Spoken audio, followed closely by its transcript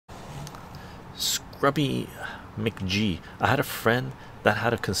Grubby McG, I had a friend that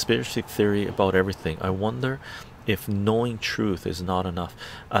had a conspiracy theory about everything. I wonder if knowing truth is not enough.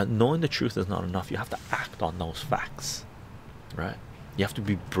 Knowing the truth is not enough. You have to act on those facts, right? You have to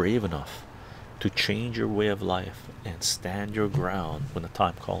be brave enough to change your way of life and stand your ground when the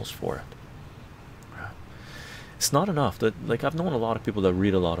time calls for it, right? It's not enough that, like, I've known a lot of people that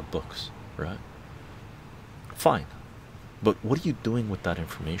read a lot of books, right? Fine, but what are you doing with that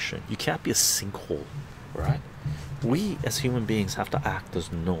information? You can't be a sinkhole, right? We as human beings have to act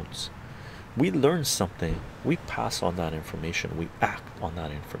as nodes. We learn something, we pass on that information, we act on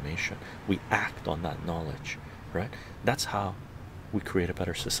that information, we act on that knowledge, right? That's how we create a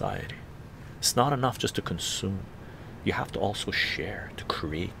better society. It's not enough just to consume. You have to also share to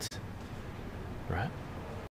create.